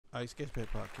All right, Sketchpad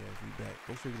Podcast, we back.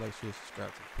 Make sure you like, share, subscribe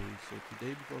to the page. So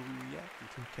today we're going to be reacting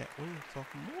to Cat Williams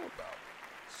talking more about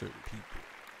certain people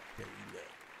that we know.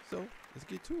 So let's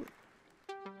get to it.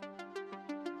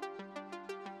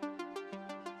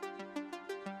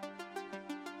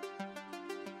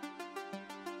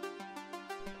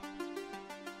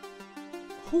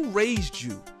 Who raised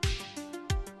you?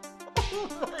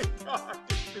 Oh my god,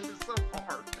 this shit is so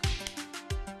hard.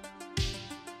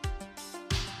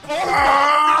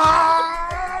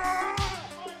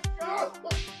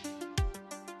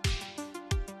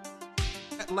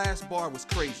 That last bar was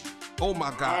crazy. Oh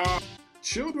my god.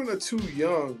 Children are too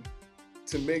young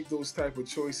to make those type of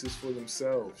choices for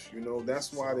themselves. You know,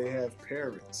 that's why they have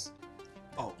parents.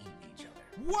 Oh,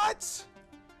 what?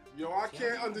 Yo, I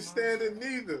can't understand it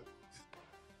neither.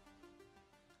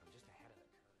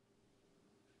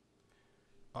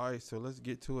 All right, so let's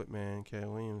get to it, man. Cat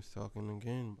Williams talking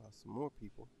again about some more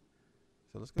people.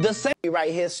 So let's go. The same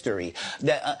right history.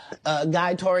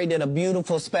 Guy Torrey did a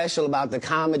beautiful special about the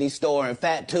Comedy Store and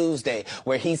Fat Tuesday,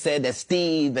 where he said that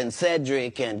Steve and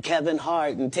Cedric and Kevin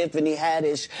Hart and Tiffany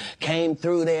Haddish came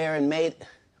through there and made...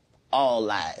 All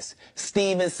lies.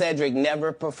 Steve and Cedric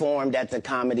never performed at the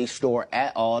Comedy Store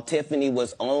at all. Tiffany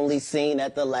was only seen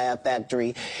at the Laugh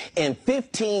Factory. In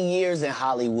 15 years in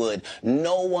Hollywood,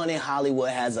 no one in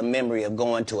Hollywood has a memory of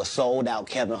going to a sold-out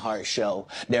Kevin Hart show,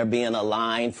 there being a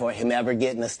line for him ever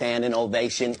getting a standing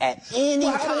ovation at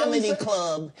any comedy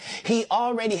club. He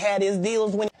already had his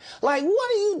deals when... Like,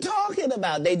 what are you talking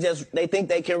about? They think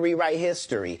they can rewrite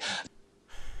history.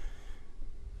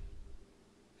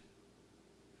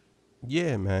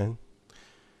 Yeah, man.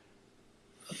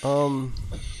 I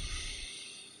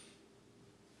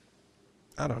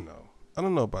don't know. I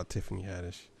don't know about Tiffany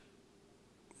Haddish.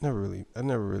 I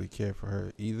never really cared for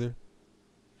her either.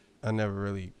 I never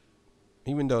really,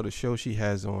 even though the show she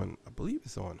has on, I believe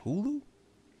it's on Hulu.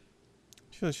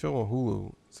 She has a show on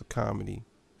Hulu. It's a comedy.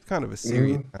 It's kind of a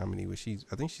serious comedy where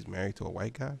I think she's married to a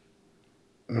white guy.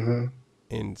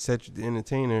 And Cedric the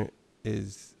Entertainer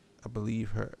is, I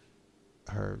believe, her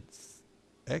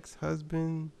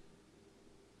ex-husband.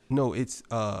 No, it's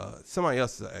somebody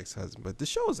else's ex-husband, but the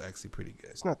show is actually pretty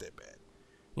good. It's not that bad.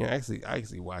 You know, I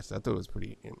actually watched it. I thought it was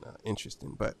pretty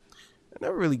interesting, but I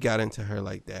never really got into her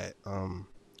like that. I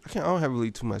don't have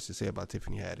really too much to say about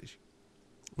Tiffany Haddish.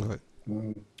 Go ahead.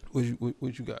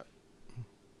 What you got?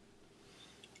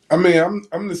 I mean, I'm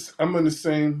in the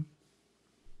same.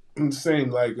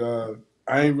 Like,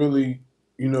 I ain't really,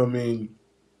 you know what I mean,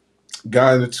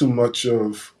 got into too much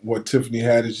of what Tiffany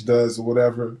Haddish does or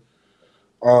whatever.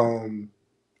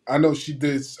 I know she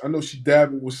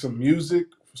dabbled with some music,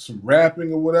 some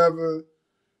rapping or whatever.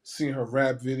 Seen her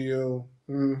rap video.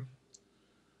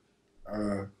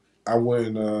 I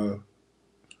wouldn't.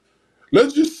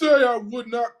 Let's just say I would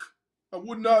not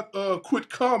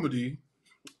quit comedy.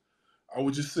 I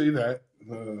would just say that.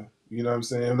 You know what I'm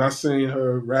saying? I'm not saying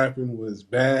her rapping was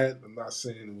bad. I'm not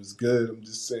saying it was good. I'm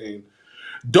just saying,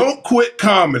 don't quit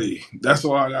comedy. That's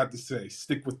all I got to say.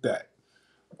 Stick with that.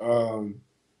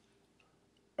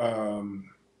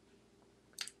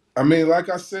 I mean, like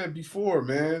I said before,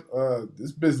 man,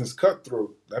 this business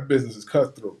cutthroat. That business is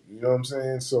cutthroat. You know what I'm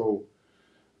saying? So,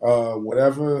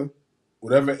 whatever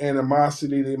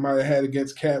animosity they might have had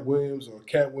against Cat Williams, or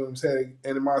Cat Williams had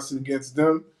animosity against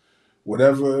them,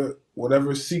 whatever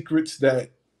secrets that,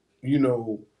 you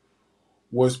know,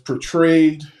 was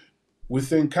portrayed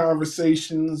within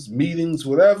conversations, meetings,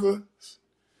 whatever,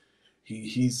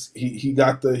 he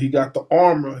got the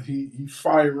armor. He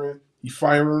firing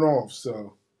off.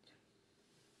 So,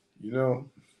 you know.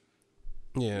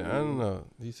 Yeah, I don't know.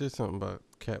 He said something about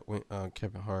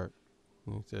Kevin Hart.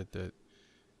 He said that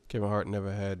Kevin Hart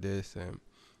never had this and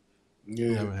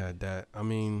never had that. I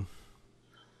mean,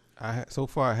 so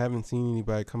far I haven't seen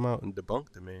anybody come out and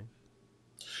debunk the man.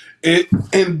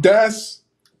 And that's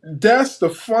the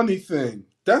funny thing.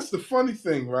 That's the funny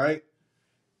thing, right?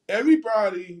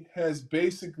 Everybody has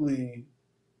basically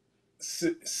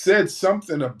said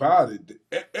something about it.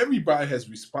 Everybody has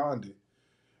responded.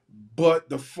 But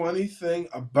the funny thing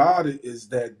about it is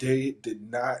that they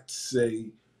did not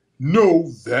say,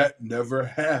 no, that never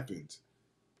happened.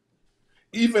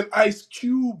 Even Ice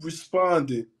Cube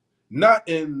responded, not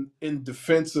in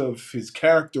defense of his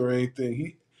character or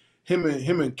anything. Him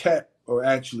and Cat are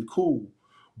actually cool,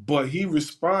 but he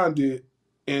responded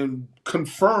and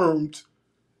confirmed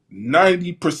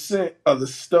 90% of the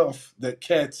stuff that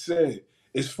Cat said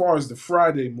as far as the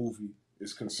Friday movie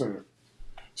is concerned.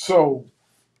 So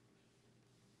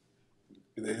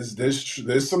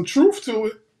there's some truth to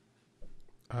it.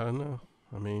 I don't know.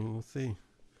 I mean, we'll see.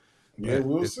 Yeah, But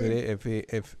we'll see.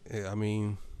 I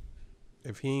mean,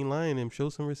 If he ain't lying, then show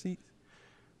some receipts.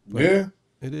 But Yeah.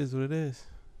 it is what it is.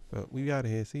 But we out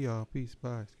of here. See y'all. Peace.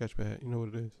 Bye. Sketchpad. You know what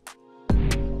it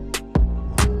is.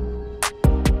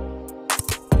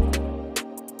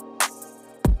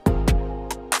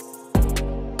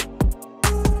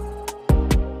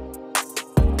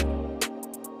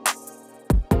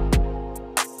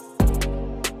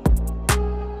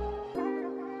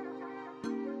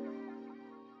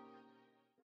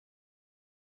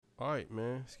 All right,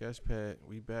 man. Sketchpad,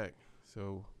 we back.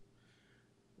 So,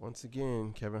 once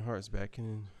again, Kevin Hart's back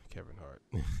in. Kevin Hart.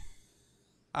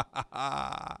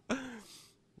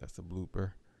 That's a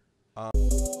blooper.